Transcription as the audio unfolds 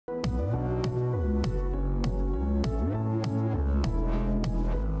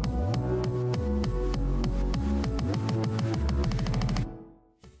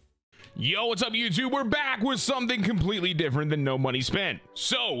Yo, what's up YouTube? We're back with something completely different than no money spent.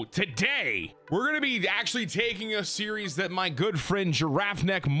 So today we're gonna be actually taking a series that my good friend Giraffe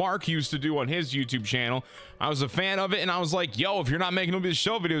Neck Marc used to do on his YouTube channel. I was a fan of it and I was like, yo, if you're not making these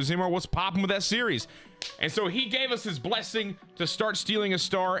show videos anymore, what's popping with that series? And so he gave us his blessing to start stealing a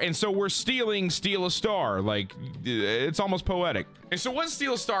star, and so we're steal a star. Like, it's almost poetic. And so what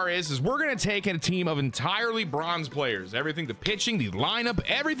Steal a Star is we're gonna take a team of entirely bronze players. Everything, the pitching, the lineup,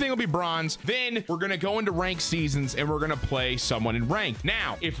 everything will be bronze. Then we're gonna go into ranked seasons and we're gonna play someone in ranked.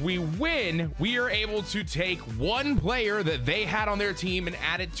 Now, if we win, we are able to take one player that they had on their team and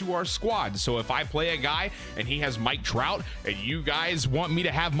add it to our squad. So if I play a guy and he has Mike Trout and you guys want me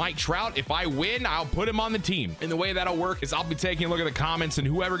to have Mike Trout, if I win, I'll put him on the team. And the way that'll work is I'll be taking a look at the comments, and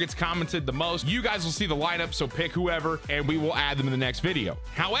whoever gets commented the most, you guys will see the lineup, so pick whoever and we will add them in the next video.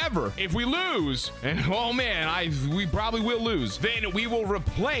 However, if we lose, and oh man, we probably will lose, then we will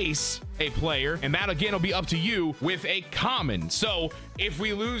replace a player, and that again will be up to you, with a common. So if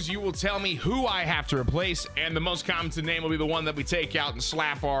we lose, you will tell me who I have to replace, and the most commented name will be the one that we take out and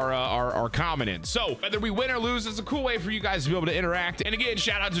slap our common in. So whether we win or lose, it's a cool way for you guys to be able to interact. And again,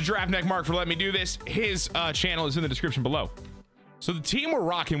 shout out to Giraffe Neck Marc for letting me do this. His channel is in the description below. So the team we're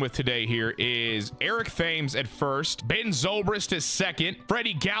rocking with today here is Eric Thames at first, Ben Zobrist at second,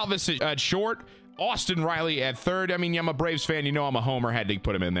 Freddie Galvis at short, Austin Riley at third. I mean, I'm a Braves fan. You know I'm a homer. Had to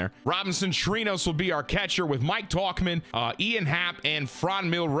put him in there. Robinson Chirinos will be our catcher with Mike Tauchman, Ian Happ, and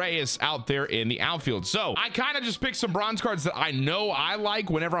Franmil Reyes out there in the outfield. So I kind of just picked some bronze cards that I know I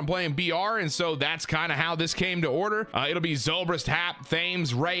like whenever I'm playing BR, and so that's kind of how this came to order. It'll be Zobrist, Happ,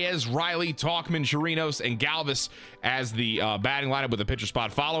 Thames, Reyes, Riley, Tauchman, Chirinos, and Galvis as the batting lineup with the pitcher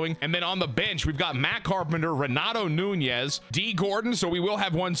spot following. And then on the bench, we've got Matt Carpenter, Renato Nunez, D. Gordon, so we will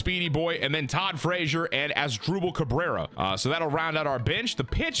have one speedy boy, and then Todd Frazier and Asdrubal Cabrera. So that'll round out our bench. The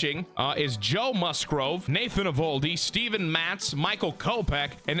pitching is Joe Musgrove, Nathan Eovaldi, Steven Matz, Michael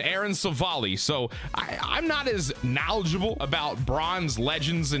Kopech, and Aaron Savali. So I'm not as knowledgeable about bronze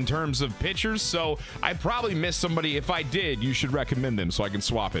legends in terms of pitchers, so I probably missed somebody. If I did, you should recommend them so I can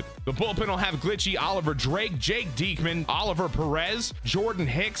swap it. The bullpen will have Glitchy, Oliver Drake, Jake Diekman, Oliver Perez, Jordan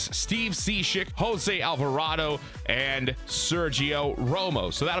Hicks, Steve Cishik, Jose Alvarado, and Sergio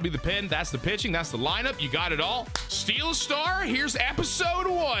Romo. So that'll be the pen. That's the pitching. That's the lineup. You got it all. Steal a Star. Here's episode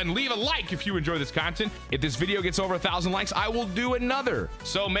 1. Leave a like if you enjoy this content. If this video gets over 1,000 likes, I will do another.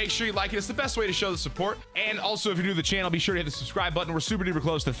 So make sure you like it. It's the best way to show the support. And also, if you're new to the channel, be sure to hit the subscribe button. We're super duper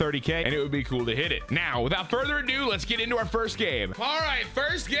close to 30K, and it would be cool to hit it. Now, without further ado, let's get into our first game. All right,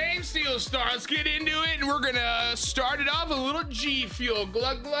 first game, Steal a Star. Let's get into it, and we're gonna start it off with a little G Fuel.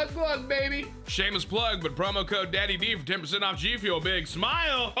 Glug, glug, glug, baby. Shameless plug, but promo code DaddyD for 10% off G Fuel. Big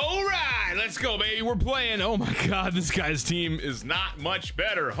smile. All right, let's go, baby. We're playing. Oh my God, this guy's team is not much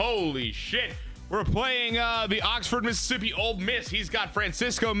better. Holy shit. We're playing the Oxford, Mississippi Ole Miss. He's got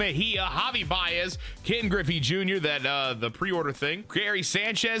Francisco Mejia, Javi Baez, Ken Griffey Jr., that the pre-order thing, Gary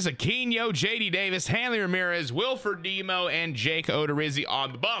Sanchez, Aquino, JD Davis, Hanley Ramirez, Wilford Demo, and Jake Odorizzi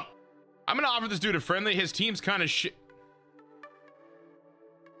on the bump. I'm gonna offer this dude a friendly. His team's kind of shit.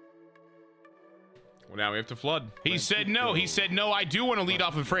 Well, now we have to flood. He said no. He said no. I do want to lead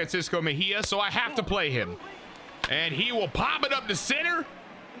off with Francisco Mejia, so I have to play him. And he will pop it up to center,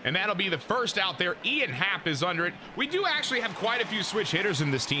 and that'll be the first out there. Ian Happ is under it. We do actually have quite a few switch hitters in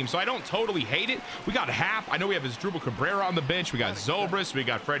this team, so I don't totally hate it. We got Happ. I know we have Asdrubal Cabrera on the bench. We got Zobrist. We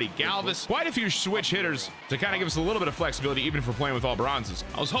got Freddie Galvis. Quite a few switch hitters to kind of give us a little bit of flexibility, even if we're playing with all bronzes.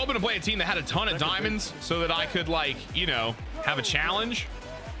 I was hoping to play a team that had a ton of diamonds so that I could, like, you know, have a challenge.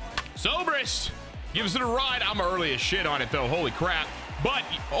 Zobrist gives it a ride. I'm early as shit on it, though. Holy crap. But,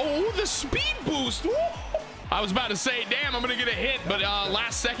 oh, the speed boost. Woo! I was about to say, damn, I'm going to get a hit, but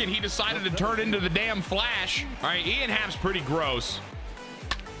last second he decided to turn into the damn Flash. All right, Ian Happ's pretty gross.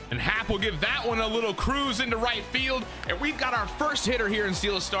 And Happ will give that one a little cruise into right field. And we've got our first hitter here in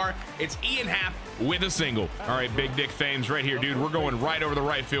Steal a Star. It's Ian Happ with a single. All right, Big Dick Thames right here, dude. We're going right over the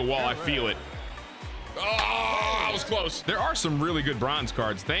right field wall. I feel it. Oh, I was close. There are some really good bronze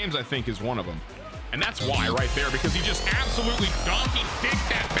cards. Thames, I think, is one of them. And that's why right there, because he just absolutely donkey dicked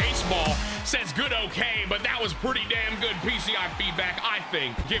that baseball. Says good okay, but that was pretty damn good PCI feedback, I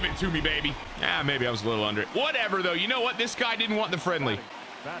think. Give it to me, baby. Yeah, maybe I was a little under it. Whatever, though. You know what? This guy didn't want the friendly.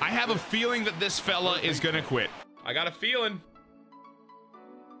 I have a feeling that this fella is going to quit. I got a feeling.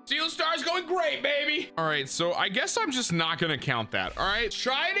 Steel Star's going great, baby. All right, so I guess I'm just not gonna count that. All right,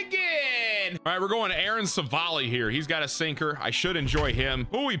 try it again. All right, we're going Aaron Savali here. He's got a sinker. I should enjoy him.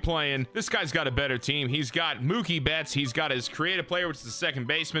 Who are we playing? This guy's got a better team. He's got Mookie Betts. He's got his creative player, which is the second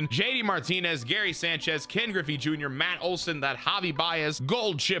baseman, JD Martinez, Gary Sanchez, Ken Griffey Jr., Matt Olson, that Javi Baez,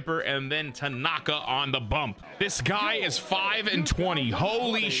 Gold Chipper, and then Tanaka on the bump. This guy is 5-20.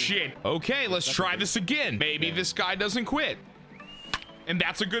 Holy shit. Okay, let's try this again. Maybe this guy doesn't quit. And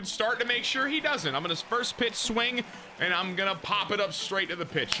that's a good start to make sure he doesn't. I'm gonna first pitch swing, and I'm gonna pop it up straight to the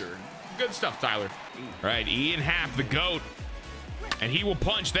pitcher. Good stuff, Tyler. All right, Ian Happ, the GOAT. And he will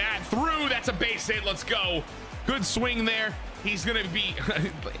punch that through. That's a base hit. Let's go. Good swing there. He's gonna be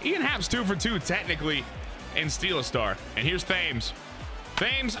Ian Happ's 2 for 2 technically, and steal a star. And here's Thames.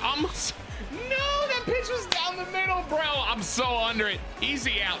 Thames almost. No, that pitch was down the middle, bro. I'm so under it.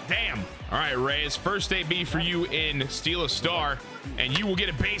 Easy out. Damn. All right, Reyes, first AB for you in Steal a Star, and you will get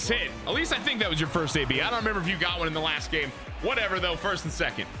a base hit. At least I think that was your first AB. I don't remember if you got one in the last game. Whatever, though, first and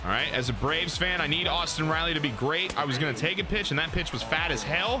second. All right, as a Braves fan, I need Austin Riley to be great. I was going to take a pitch, and that pitch was fat as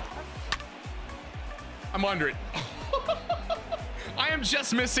hell. I'm under it. I am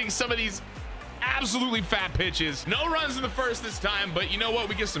just missing some of these absolutely fat pitches. No runs in the first this time, but you know what?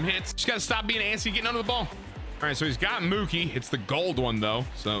 We get some hits. Just got to stop being antsy, getting under the ball. All right, so he's got Mookie. It's the gold one, though.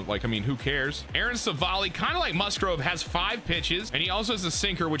 So, like, I mean, who cares? Aaron Savali, kind of like Musgrove, has 5 pitches, and he also has a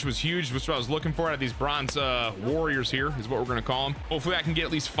sinker, which was huge, which is what I was looking for out of these bronze warriors here, is what we're going to call them. Hopefully, I can get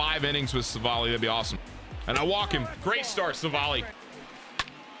at least 5 innings with Savali. That'd be awesome. And I walk him. Great start, Savali.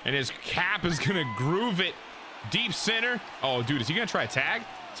 And his cap is going to groove it deep center. Oh, dude, is he going to try a tag?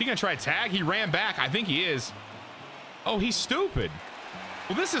 Is he going to try a tag? He ran back. I think he is. Oh, he's stupid.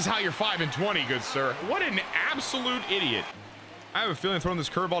 Well, this is how you're 5-20, good sir. What an absolute idiot. I have a feeling throwing this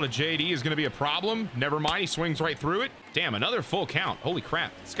curveball to JD is going to be a problem. Never mind, he swings right through it. Damn, another full count. Holy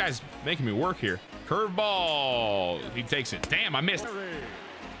crap, this guy's making me work here. Curveball, he takes it. Damn, I missed.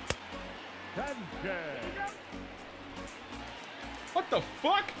 What the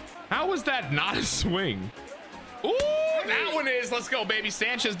fuck? How was that not a swing? Ooh, that one is. Let's go, baby.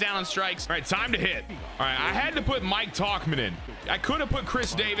 Sanchez down on strikes. All right, time to hit. All right, I had to put Mike Tauchman in. I could have put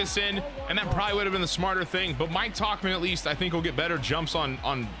Chris Davis in, and that probably would have been the smarter thing, but Mike Tauchman, at least, I think will get better jumps on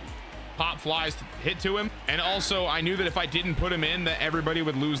pop flies to hit to him. And also, I knew that if I didn't put him in, that everybody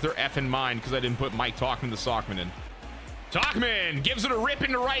would lose their effing mind because I didn't put Mike Tauchman, the Sockman, in. Tauchman gives it a rip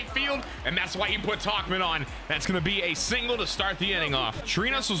into right field, and that's why he put Tauchman on. That's going to be a single to start the inning off.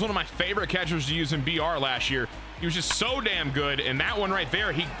 Trinas was one of my favorite catchers to use in BR last year. He was just so damn good, and that one right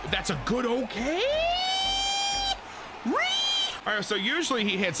there, that's a good okay. All right, so usually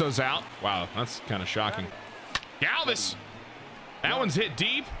he hits those out. Wow, that's kind of shocking. Galvis, that one's hit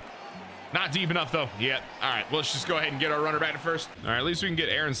deep. Not deep enough, though, yet. All right, well, let's just go ahead and get our runner back to first. All right, at least we can get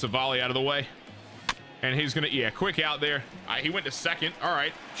Aaron Savali out of the way. And he's gonna, yeah, quick out there. He went to second. All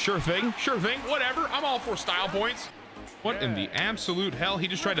right, sure thing, whatever. I'm all for style points. What in the absolute hell? He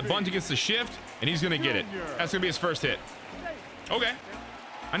just tried to bunt against the shift, and he's gonna get it. That's gonna be his first hit. Okay.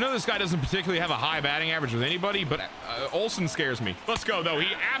 I know this guy doesn't particularly have a high batting average with anybody, but Olson scares me. Let's go, though. He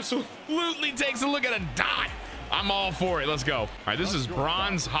absolutely takes a look at a dot. I'm all for it. Let's go. All right, this is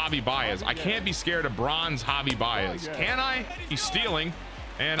bronze Javi Baez. I can't be scared of bronze Javi Baez. Can I? He's stealing,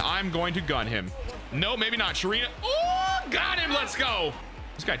 and I'm going to gun him. No, maybe not. Sharina. Oh, got him. Let's go.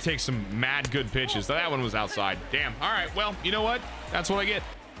 This guy takes some mad good pitches. That one was outside. Damn. All right. Well, you know what? That's what I get.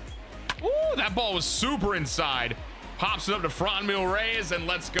 Ooh, that ball was super inside. Pops it up to Franmil Reyes, and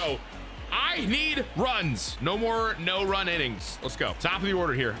let's go. I need runs. No more no-run innings. Let's go. Top of the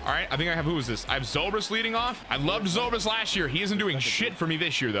order here. All right. I think I have, who is this? I have Zobrist leading off. I loved Zobrist last year. He isn't doing shit for me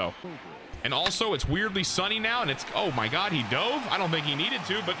this year, though. And also, it's weirdly sunny now, and it's, oh my God, he dove. I don't think he needed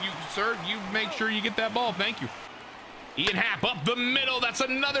to, but you, sir, you make sure you get that ball. Thank you. Ian Happ up the middle. That's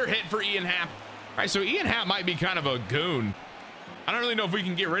another hit for Ian Happ. All right, so Ian Happ might be kind of a goon. I don't really know if we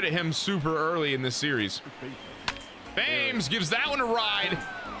can get rid of him super early in this series. Thames gives that one a ride.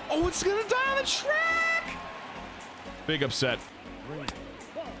 Oh, it's gonna die on the track. Big upset. I'm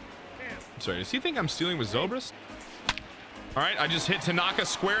sorry, does he think I'm stealing with Zobrist? All right, I just hit Tanaka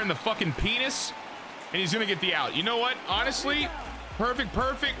square in the fucking penis, and he's gonna get the out. You know what? Honestly, perfect,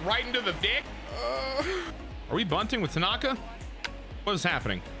 right into the dick. Are we bunting with Tanaka? What is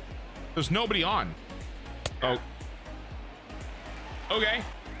happening? There's nobody on. Oh. Okay.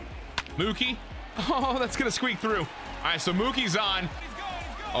 Mookie. Oh, that's gonna squeak through. All right, so Mookie's on.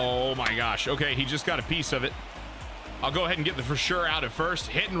 Oh my gosh. Okay, he just got a piece of it. I'll go ahead and get the for sure out at first.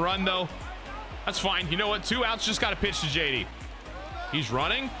 Hit and run, though. That's fine. You know what? 2 outs, just got to pitch to JD. He's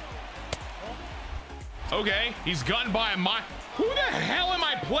running. Okay, he's gunned by a Who the hell am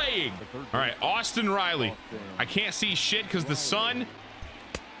I playing? All right, Austin Riley. I can't see shit because the sun,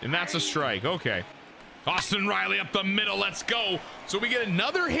 and that's a strike. Okay. Austin Riley up the middle. Let's go. So we get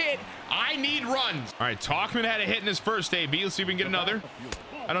another hit. I need runs. All right, Talkman had a hit in his first AB. Let's see if we can get another.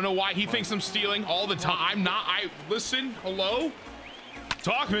 I don't know why he thinks I'm stealing all the time. I'm not. Listen. Hello?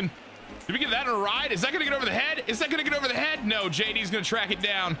 Talkman. Did we get that in a ride? Is that going to get over the head? Is that going to get over the head? No, JD's going to track it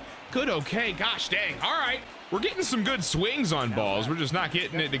down. Good. Okay. Gosh dang. All right. We're getting some good swings on balls. We're just not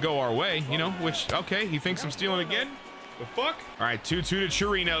getting it to go our way, you know, which, okay, he thinks I'm stealing again. The fuck? All right, 2-2 to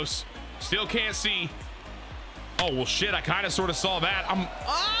Chirinos. Still can't see. Oh, well, shit, I kind of sort of saw that. I'm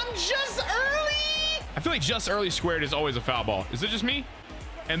just early. I feel like just early squared is always a foul ball. Is it just me?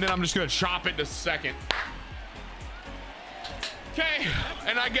 And then I'm just going to chop it to second. Okay,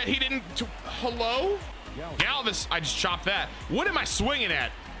 and I get, he didn't, hello? Galvis, I just chopped that. What am I swinging at?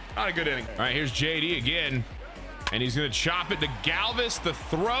 Not a good inning. All right, here's JD again. And he's going to chop it to Galvis. The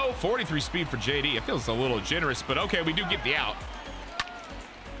throw, 43 speed for JD. It feels a little generous, but okay, we do get the out.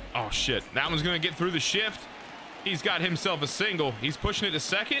 Oh, shit. That one's going to get through the shift. He's got himself a single. He's pushing it to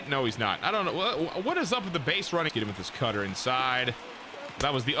second. No, he's not. I don't know. What is up with the base running? Get him with this cutter inside.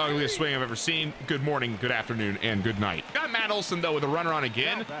 That was the ugliest swing I've ever seen. Good morning, good afternoon, and good night. Got Matt Olson, though, with a runner on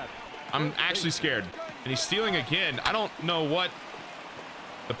again. I'm actually scared. And he's stealing again. I don't know what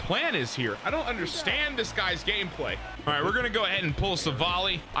the plan is here. I don't understand this guy's gameplay. All right, we're gonna go ahead and pull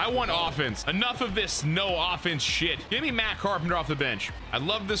Savali. I want offense. Enough of this no offense shit. Give me Matt Carpenter off the bench. I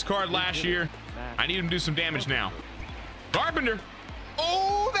loved this card last year. I need him to do some damage now. Carpenter.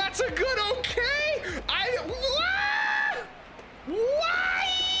 Oh, that's a good okay.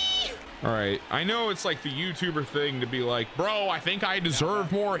 Why? All right, I know it's like the YouTuber thing to be like, bro, I think I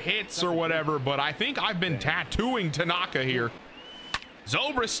deserve more hits or whatever, but I think I've been tattooing Tanaka here.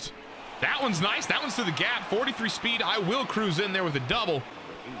 Zobrist, that one's nice. That one's to the gap. 43 speed. I will cruise in there with a double.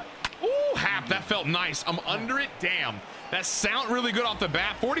 Ooh, Hap, that felt nice. I'm under it. Damn, that sound really good off the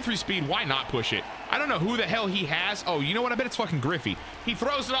bat. 43 speed. Why not push it? I don't know who the hell he has. Oh, you know what? I bet it's fucking Griffey. He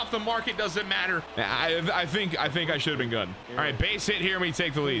throws it off the mark. It doesn't matter. I think I should have been good. All right, base hit here. We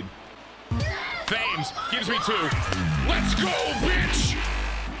take the lead. Thames gives me 2. Let's go, bitch.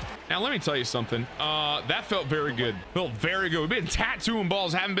 Now, let me tell you something. That felt very good. Felt very good. We've been tattooing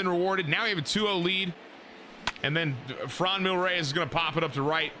balls, haven't been rewarded. Now we have a 2-0 lead. And then Fran Milreyes is going to pop it up to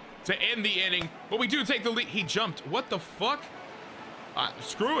right to end the inning. But we do take the lead. He jumped. What the fuck?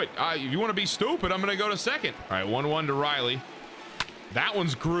 Screw it. If you want to be stupid, I'm going to go to second. All right, 1-1 to Riley. That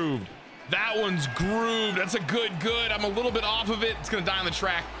one's grooved. That one's grooved. That's a good. I'm a little bit off of it. It's going to die on the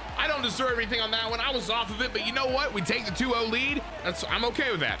track. I don't deserve anything on that one. I was off of it, but you know what? We take the 2-0 lead. I'm okay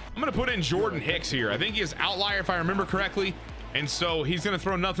with that. I'm going to put in Jordan Hicks here. I think he is outlier if I remember correctly. And so he's going to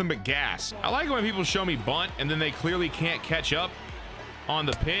throw nothing but gas. I like when people show me bunt and then they clearly can't catch up on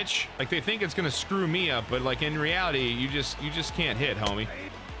the pitch. Like they think it's going to screw me up, but like in reality, you just can't hit, homie.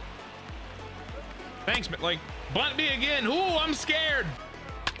 Thanks, man. Like bunt me again. Ooh, I'm scared.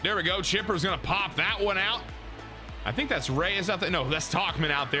 There we go. Chipper's going to pop that one out. I think that's Reyes out there. No, that's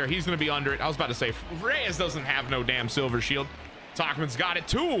Talkman out there. He's going to be under it. I was about to say, Reyes doesn't have no damn silver shield. Talkman's got it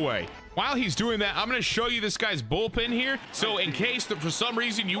 2 away. While he's doing that, I'm going to show you this guy's bullpen here. So in case that for some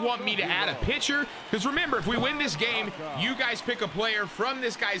reason you want me to add a pitcher, because remember, if we win this game, you guys pick a player from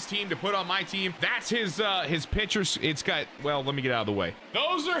this guy's team to put on my team. That's his pitchers. It's got, well, let me get out of the way.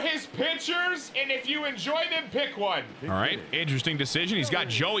 Those are his pitchers, and if you enjoy them, pick one. All right, interesting decision. He's got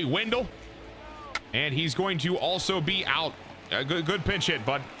Joey Wendell. And he's going to also be out. Good pinch hit,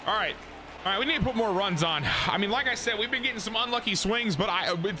 bud. All right, we need to put more runs on. I mean, like I said, we've been getting some unlucky swings, but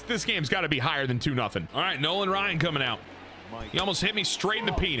this game's got to be higher than 2-0. All right, Nolan Ryan coming out. He almost hit me straight in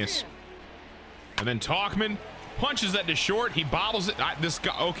the penis. And then Talkman punches that to short. He bobbles it. This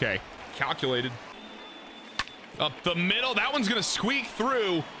guy, okay, calculated. Up the middle. That one's going to squeak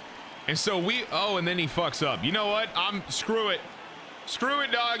through. And so and then he fucks up. You know what? Screw it. Screw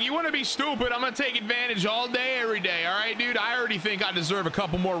it, dog. You want to be stupid? I'm going to take advantage all day, every day. All right, dude? I already think I deserve a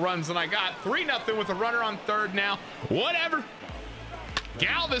couple more runs than I got. 3-0 with a runner on third now. Whatever.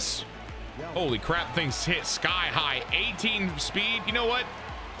 Galvis. Holy crap. Things hit sky high. 18 speed. You know what?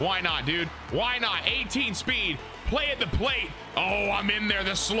 Why not, dude? Why not? 18 speed. Play at the plate. Oh, I'm in there.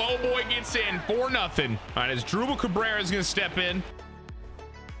 The slow boy gets in. 4-0. All right, as Drupal Cabrera is going to step in.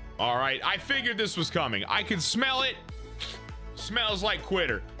 All right. I figured this was coming. I could smell it. Smells like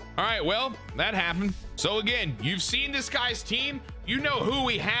quitter. All right, well, that happened. So again, you've seen this guy's team. You know who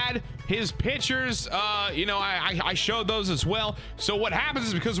we had. His pitchers, you know, I showed those as well. So what happens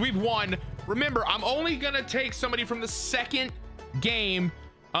is because we've won, remember, I'm only gonna take somebody from the second game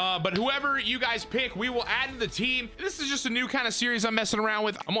But whoever you guys pick, we will add to the team. This is just a new kind of series I'm messing around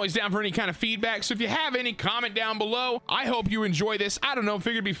with. I'm always down for any kind of feedback. So if you have any, comment down below. I hope you enjoy this. I don't know,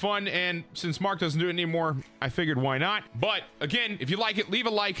 figured it'd be fun. And since Mark doesn't do it anymore, I figured why not? But again, if you like it, leave a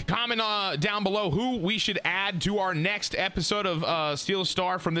like, comment down below who we should add to our next episode of Steal a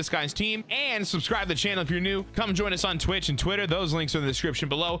Star from this guy's team, and subscribe to the channel if you're new. Come join us on Twitch and Twitter. Those links are in the description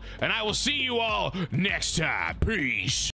below, and I will see you all next time. Peace.